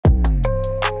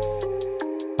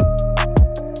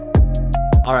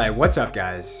Alright, what's up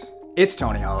guys? It's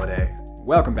Tony Holiday.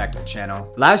 Welcome back to the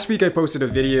channel. Last week I posted a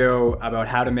video about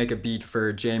how to make a beat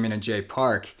for JMIN Jay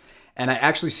Park, and I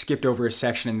actually skipped over a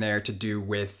section in there to do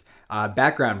with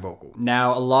background vocal.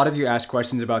 Now, a lot of you asked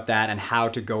questions about that and how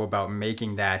to go about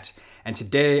making that, and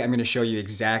today I'm going to show you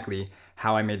exactly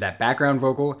how I made that background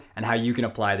vocal and how you can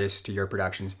apply this to your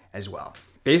productions as well.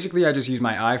 Basically, I just use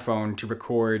my iPhone to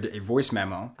record a voice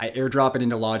memo. I airdrop it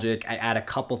into Logic, I add a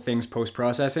couple things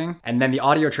post-processing, and then the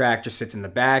audio track just sits in the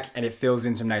back and it fills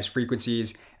in some nice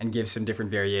frequencies and gives some different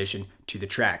variation to the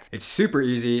track. It's super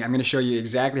easy. I'm gonna show you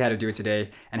exactly how to do it today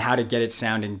and how to get it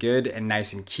sounding good and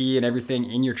nice and key and everything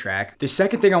in your track. The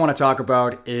second thing I wanna talk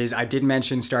about is I did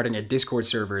mention starting a Discord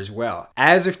server as well.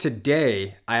 As of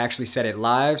today, I actually set it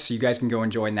live, so you guys can go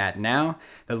and join that now.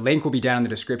 The link will be down in the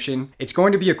description. It's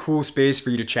going to be a cool space for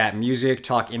you to chat music,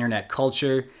 talk internet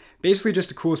culture, basically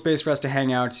just a cool space for us to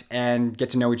hang out and get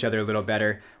to know each other a little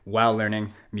better while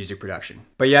learning music production.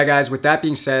 But yeah guys, with that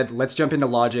being said, let's jump into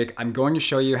Logic. I'm going to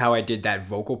show you how I did that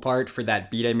vocal part for that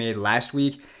beat I made last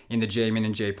week in the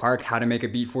JMIN Jay Park, how to make a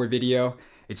beat for video.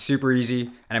 It's super easy,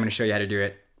 and I'm gonna show you how to do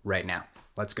it right now.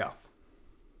 Let's go.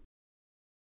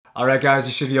 Alright guys,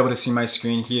 you should be able to see my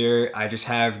screen here. I just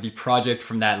have the project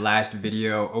from that last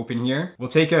video open here. We'll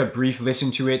take a brief listen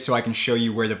to it so I can show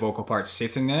you where the vocal part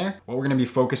sits in there. What we're going to be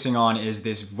focusing on is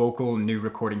this vocal new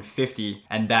recording 50,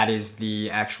 and that is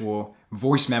the actual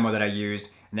voice memo that I used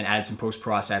and then added some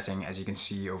post-processing, as you can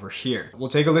see over here. We'll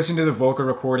take a listen to the vocal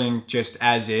recording just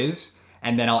as is,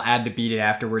 and then I'll add the beat in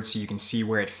afterwards so you can see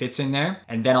where it fits in there,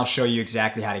 and then I'll show you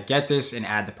exactly how to get this and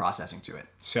add the processing to it.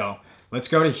 So let's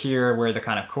go to here where the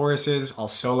kind of chorus is. I'll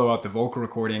solo out the vocal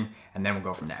recording and then we'll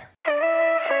go from there.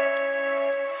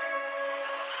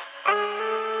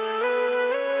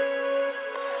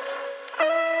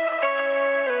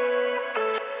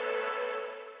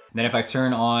 And then if I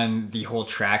turn on the whole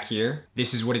track here,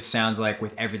 this is what it sounds like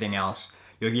with everything else.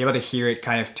 You'll be able to hear it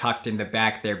kind of tucked in the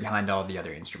back there behind all the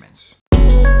other instruments.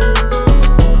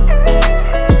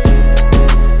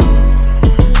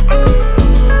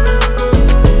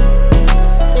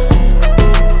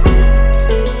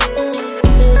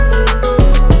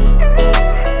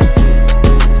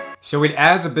 So it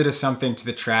adds a bit of something to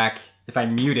the track. If I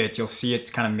mute it, you'll see it's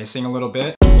kind of missing a little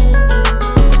bit.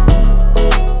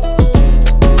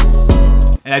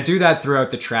 And I do that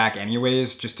throughout the track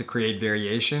anyways, just to create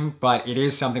variation, but it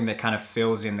is something that kind of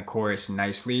fills in the chorus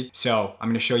nicely. So I'm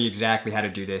gonna show you exactly how to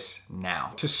do this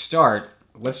now. To start,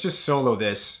 let's just solo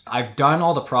this. I've done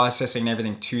all the processing and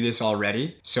everything to this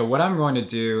already. So what I'm going to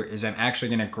do is I'm actually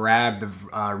gonna grab the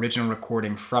original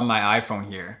recording from my iPhone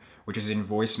here, which is in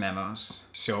Voice Memos.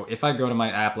 So if I go to my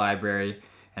app library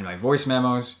and my Voice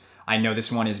Memos, I know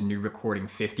this one is New Recording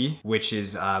 50, which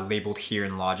is labeled here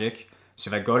in Logic. So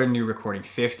if I go to New Recording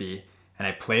 50 and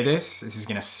I play this is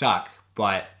gonna suck,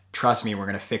 but trust me, we're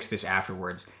gonna fix this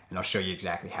afterwards and I'll show you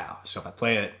exactly how. So if I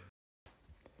play it.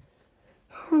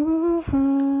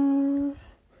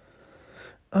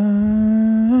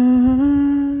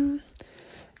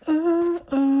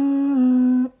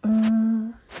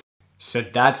 So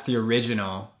that's the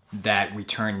original that we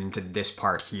turned into this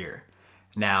part here.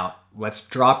 Now, let's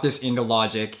drop this into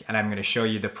Logic and I'm gonna show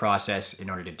you the process in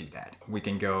order to do that. We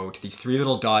can go to these three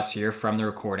little dots here from the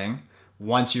recording.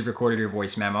 Once you've recorded your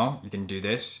voice memo, you can do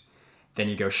this. Then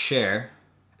you go share,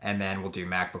 and then we'll do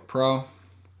MacBook Pro.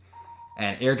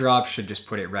 And Airdrop should just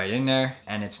put it right in there,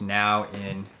 and it's now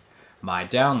in my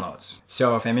downloads.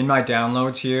 So if I'm in my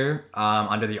downloads here,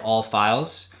 under the all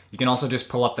files, you can also just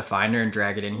pull up the Finder and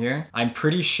drag it in here. I'm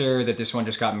pretty sure that this one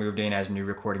just got moved in as New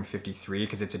Recording 53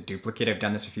 because it's a duplicate. I've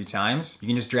done this a few times. You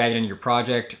can just drag it into your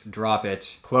project, drop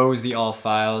it, close the all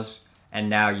files, and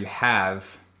now you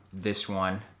have this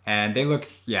one. And they look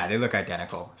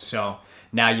identical. So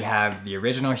now you have the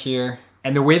original here.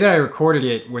 And the way that I recorded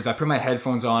it was I put my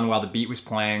headphones on while the beat was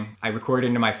playing. I recorded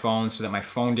into my phone so that my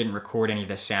phone didn't record any of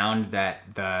the sound that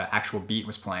the actual beat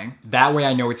was playing. That way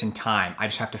I know it's in time. I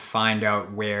just have to find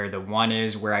out where the one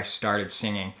is, where I started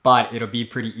singing. But it'll be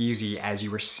pretty easy as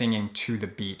you were singing to the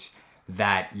beat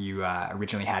that you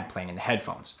originally had playing in the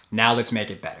headphones. Now let's make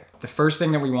it better. The first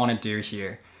thing that we want to do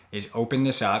here is open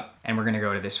this up, and we're going to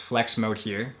go to this flex mode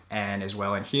here and as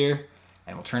well in here,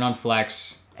 and we'll turn on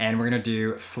flex. And we're gonna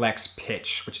do flex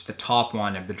pitch, which is the top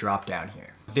one of the drop down here.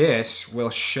 This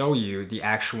will show you the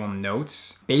actual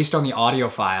notes. Based on the audio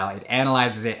file, it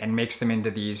analyzes it and makes them into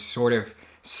these sort of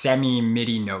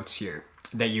semi-MIDI notes here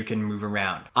that you can move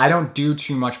around. I don't do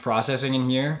too much processing in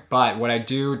here, but what I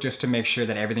do just to make sure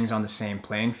that everything's on the same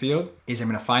playing field is I'm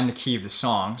gonna find the key of the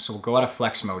song. So we'll go out of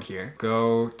flex mode here,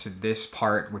 go to this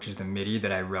part, which is the MIDI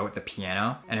that I wrote, the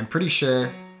piano, and I'm pretty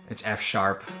sure it's F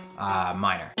sharp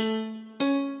minor.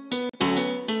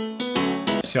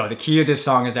 So the key of this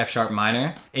song is F sharp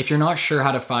minor. If you're not sure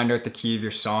how to find out the key of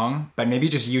your song, but maybe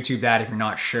just YouTube that if you're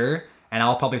not sure, and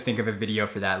I'll probably think of a video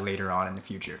for that later on in the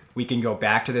future. We can go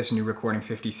back to this new recording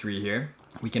 53 here.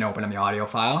 We can open up the audio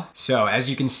file. So as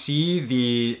you can see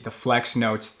the flex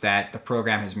notes that the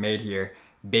program has made here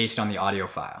based on the audio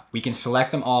file. We can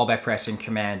select them all by pressing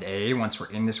Command A once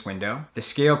we're in this window. The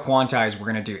scale quantize, we're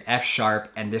gonna do F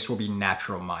sharp, and this will be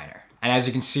natural minor. And as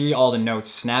you can see, all the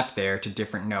notes snap there to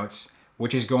different notes,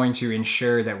 which is going to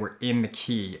ensure that we're in the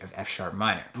key of F sharp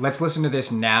minor. Let's listen to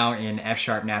this now in F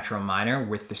sharp natural minor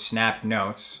with the snapped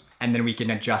notes, and then we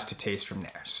can adjust to taste from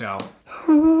there. So.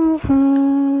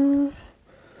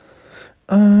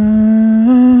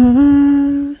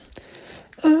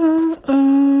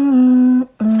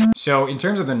 So in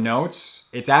terms of the notes,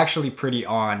 it's actually pretty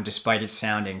on despite it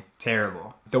sounding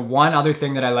terrible. The one other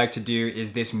thing that I like to do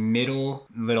is this middle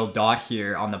little dot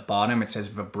here on the bottom, it says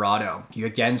vibrato. You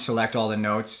again select all the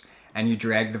notes and you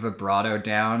drag the vibrato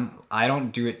down. I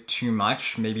don't do it too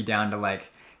much, maybe down to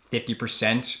like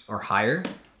 50% or higher.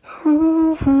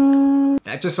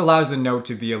 That just allows the note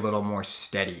to be a little more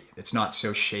steady. It's not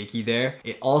so shaky there.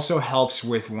 It also helps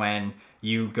with when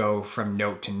you go from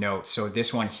note to note. So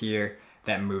this one here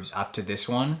that moves up to this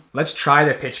one. Let's try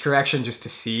the pitch correction just to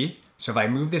see. So if I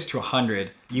move this to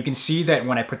 100, you can see that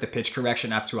when I put the pitch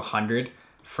correction up to 100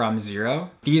 from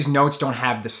 0, these notes don't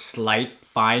have the slight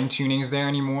fine tunings there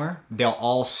anymore. They'll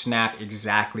all snap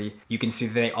exactly. You can see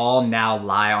they all now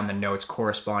lie on the notes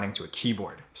corresponding to a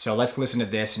keyboard. So let's listen to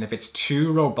this, and if it's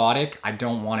too robotic, I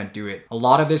don't want to do it. A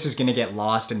lot of this is gonna get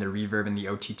lost in the reverb and the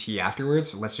OTT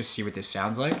afterwards. So let's just see what this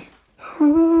sounds like.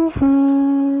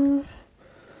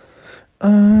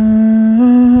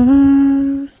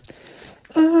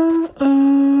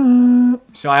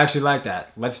 So I actually like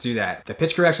that. Let's do that. The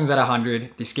pitch correction's at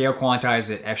 100, the scale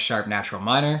quantize at F sharp natural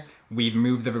minor. We've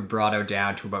moved the vibrato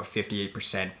down to about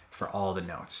 58% for all the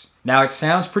notes. Now it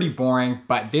sounds pretty boring,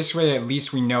 but this way at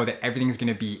least we know that everything's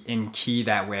gonna be in key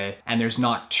that way and there's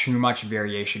not too much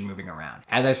variation moving around.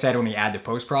 As I said, when we add the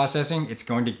post-processing, it's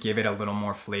going to give it a little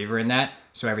more flavor in that,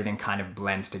 so everything kind of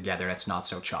blends together. It's not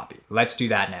so choppy. Let's do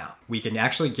that now. We can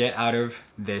actually get out of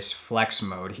this flex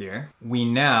mode here. We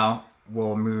now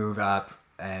will move up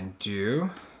and do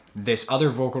this other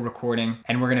vocal recording,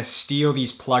 and we're gonna steal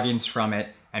these plugins from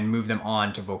it and move them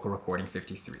on to vocal recording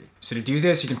 53. So to do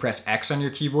this, you can press X on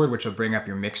your keyboard, which will bring up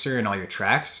your mixer and all your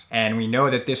tracks. And we know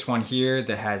that this one here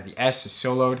that has the S is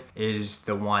soloed is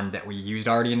the one that we used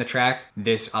already in the track.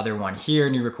 This other one here,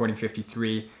 new recording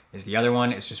 53, is the other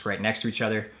one. It's just right next to each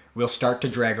other. We'll start to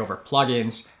drag over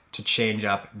plugins to change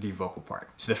up the vocal part.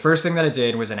 So the first thing that I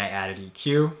did was I added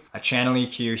EQ, a channel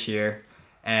EQ here,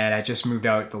 and I just moved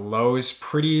out the lows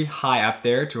pretty high up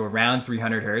there to around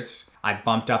 300 Hertz. I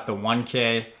bumped up the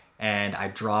 1K and I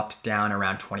dropped down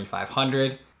around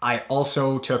 2500. I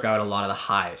also took out a lot of the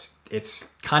highs.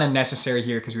 It's kind of necessary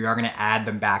here because we are gonna add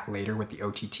them back later with the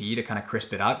OTT to kind of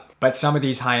crisp it up. But some of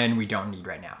these high end we don't need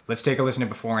right now. Let's take a listen to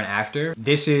before and after.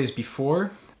 This is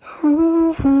before.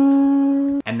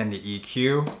 And then the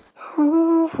EQ.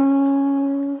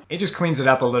 It just cleans it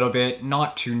up a little bit,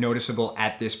 not too noticeable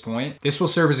at this point. This will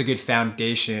serve as a good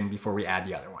foundation before we add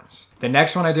the other ones. The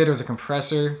next one I did was a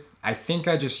compressor. I think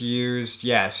I just used,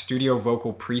 Studio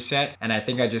Vocal preset, and I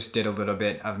think I just did a little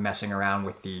bit of messing around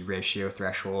with the ratio,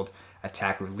 threshold,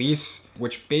 attack, release,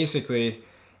 which basically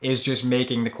is just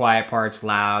making the quiet parts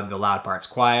loud, the loud parts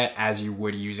quiet, as you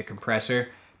would use a compressor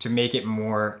to make it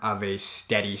more of a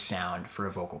steady sound for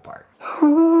a vocal part.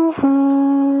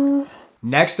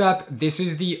 Next up, this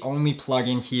is the only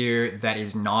plugin here that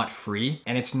is not free,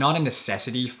 and it's not a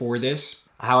necessity for this.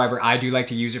 However, I do like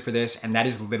to use it for this, and that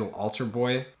is Little Alter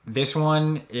Boy. This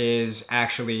one is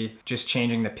actually just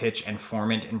changing the pitch and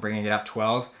formant and bringing it up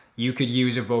 12. You could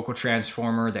use a vocal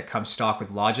transformer that comes stock with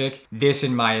Logic. This,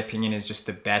 in my opinion, is just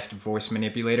the best voice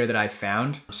manipulator that I've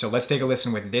found. So let's take a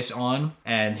listen with this on.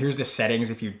 And here's the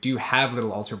settings. If you do have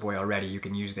Little Alter Boy already, you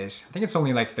can use this. I think it's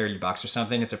only like 30 bucks or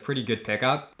something. It's a pretty good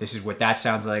pickup. This is what that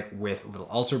sounds like with Little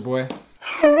Alter Boy.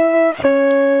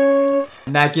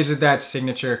 And that gives it that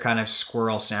signature kind of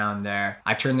squirrel sound there.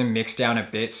 I turned the mix down a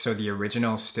bit so the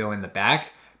original is still in the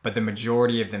back, but the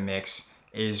majority of the mix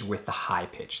is with the high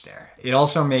pitch there. It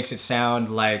also makes it sound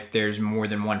like there's more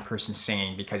than one person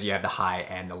singing because you have the high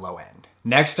and the low end.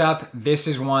 Next up, this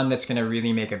is one that's gonna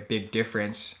really make a big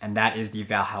difference, and that is the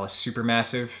Valhalla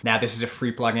Supermassive. Now, this is a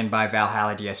free plugin by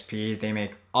Valhalla DSP. They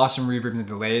make awesome reverbs and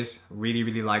delays. Really,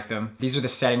 really like them. These are the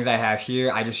settings I have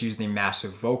here. I just use the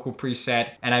massive vocal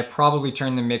preset, and I probably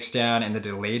turn the mix down and the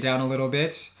delay down a little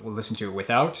bit. We'll listen to it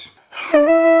without.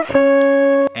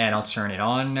 And I'll turn it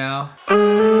on now.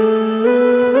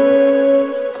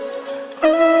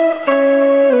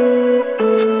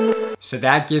 So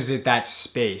that gives it that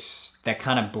space that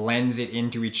kind of blends it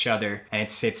into each other, and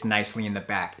it sits nicely in the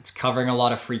back. It's covering a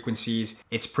lot of frequencies.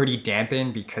 It's pretty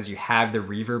dampened because you have the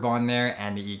reverb on there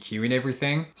and the EQ and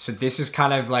everything. So this is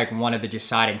kind of like one of the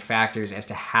deciding factors as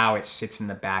to how it sits in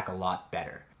the back a lot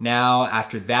better. Now,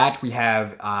 after that, we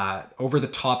have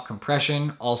over-the-top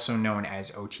compression, also known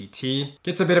as OTT.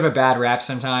 Gets a bit of a bad rap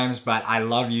sometimes, but I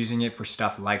love using it for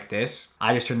stuff like this.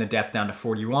 I just turned the depth down to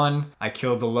 41. I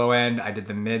killed the low end, I did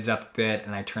the mids up a bit,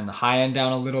 and I turned the high end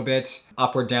down a little bit.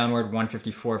 Upward, downward,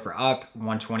 154 for up,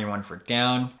 121 for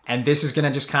down. And this is gonna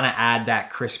just kind of add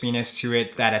that crispiness to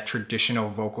it that a traditional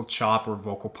vocal chop or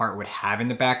vocal part would have in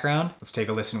the background. Let's take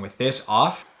a listen with this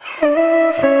off.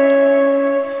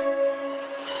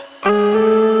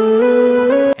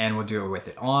 And we'll do it with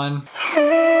it on.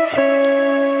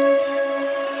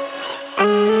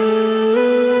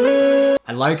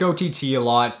 I like OTT a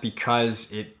lot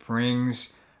because it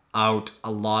brings out a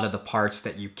lot of the parts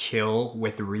that you kill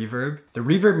with the reverb. The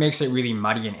reverb makes it really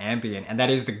muddy and ambient, and that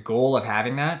is the goal of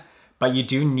having that. But you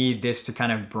do need this to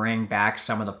kind of bring back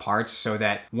some of the parts so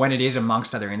that when it is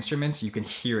amongst other instruments, you can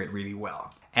hear it really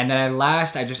well. And then at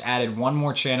last, I just added one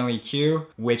more channel EQ,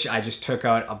 which I just took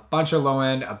out a bunch of low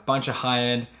end, a bunch of high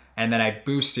end, and then I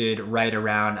boosted right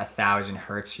around 1000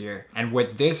 hertz here. And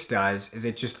what this does is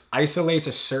it just isolates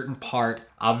a certain part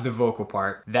of the vocal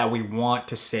part that we want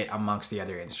to sit amongst the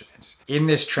other instruments. In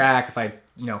this track, if I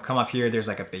come up here, there's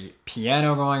like a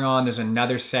piano going on, there's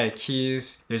another set of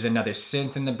keys, there's another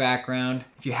synth in the background.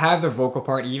 If you have the vocal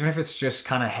part, even if it's just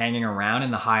kind of hanging around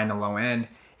in the high and the low end,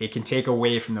 it can take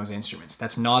away from those instruments.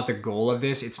 That's not the goal of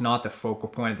this. It's not the focal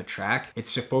point of the track.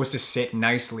 It's supposed to sit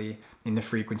nicely in the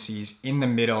frequencies in the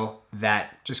middle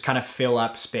that just kind of fill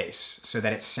up space so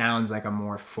that it sounds like a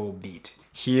more full beat.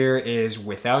 Here is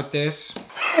without this.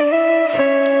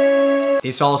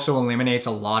 This also eliminates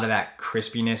a lot of that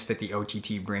crispiness that the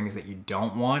OTT brings that you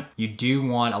don't want. You do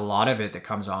want a lot of it that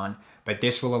comes on, but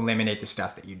this will eliminate the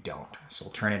stuff that you don't. So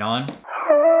we'll turn it on.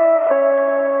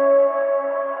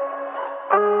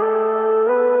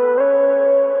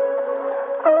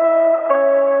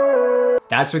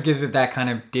 That's what gives it that kind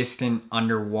of distant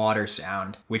underwater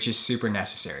sound, which is super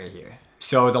necessary here.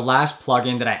 So the last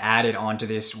plugin that I added onto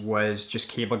this was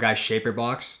just Cable Guy Shaper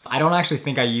Box. I don't actually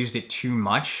think I used it too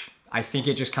much. I think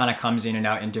it just kind of comes in and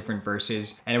out in different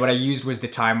verses. And what I used was the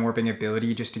time warping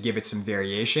ability just to give it some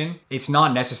variation. It's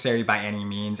not necessary by any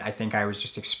means. I think I was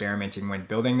just experimenting when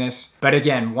building this. But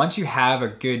again, once you have a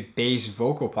good bass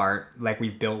vocal part, like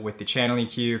we've built with the channel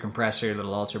EQ, compressor,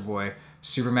 little altar boy,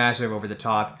 Supermassive over the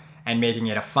top, and making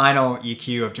it a final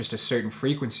EQ of just a certain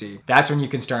frequency, that's when you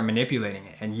can start manipulating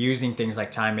it and using things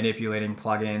like time manipulating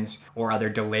plugins or other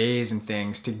delays and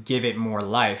things to give it more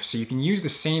life. So you can use the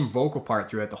same vocal part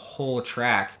throughout the whole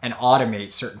track and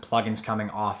automate certain plugins coming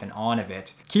off and on of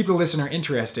it. Keep the listener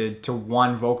interested to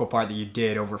one vocal part that you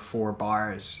did over 4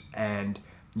 bars, and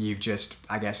you've just,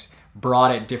 I guess,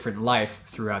 brought it different life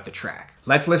throughout the track.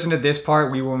 Let's listen to this part.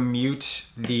 We will mute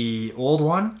the old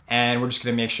one and we're just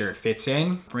gonna make sure it fits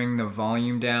in. Bring the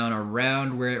volume down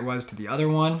around where it was to the other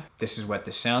one. This is what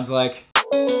this sounds like.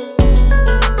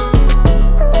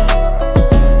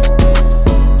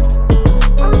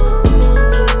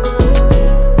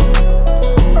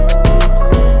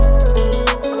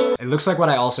 It looks like what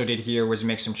I also did here was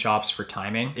make some chops for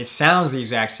timing. It sounds the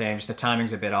exact same, just the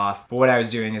timing's a bit off. But what I was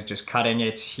doing is just cutting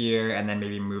it here and then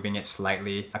maybe moving it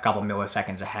slightly a couple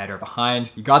milliseconds ahead or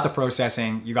behind. You got the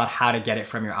processing, you got how to get it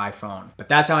from your iPhone. But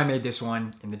that's how I made this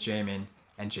one in the JMIN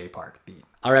and Jay Park beat.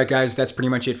 All right, guys, that's pretty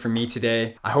much it for me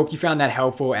today. I hope you found that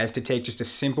helpful as to take just a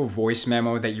simple voice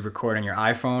memo that you record on your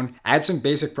iPhone, add some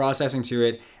basic processing to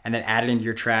it, and then add it into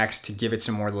your tracks to give it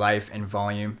some more life and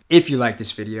volume. If you like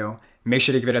this video, make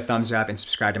sure to give it a thumbs up and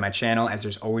subscribe to my channel, as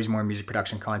there's always more music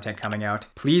production content coming out.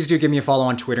 Please do give me a follow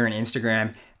on Twitter and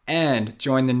Instagram, and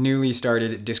join the newly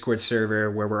started Discord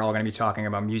server where we're all gonna be talking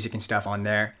about music and stuff on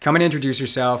there. Come and introduce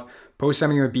yourself, post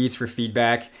some of your beats for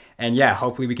feedback, and yeah,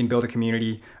 hopefully we can build a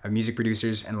community of music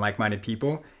producers and like-minded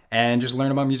people and just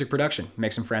learn about music production,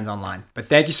 make some friends online. But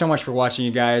thank you so much for watching,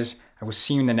 you guys. I will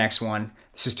see you in the next one.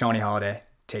 This is Tony Holiday.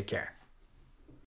 Take care.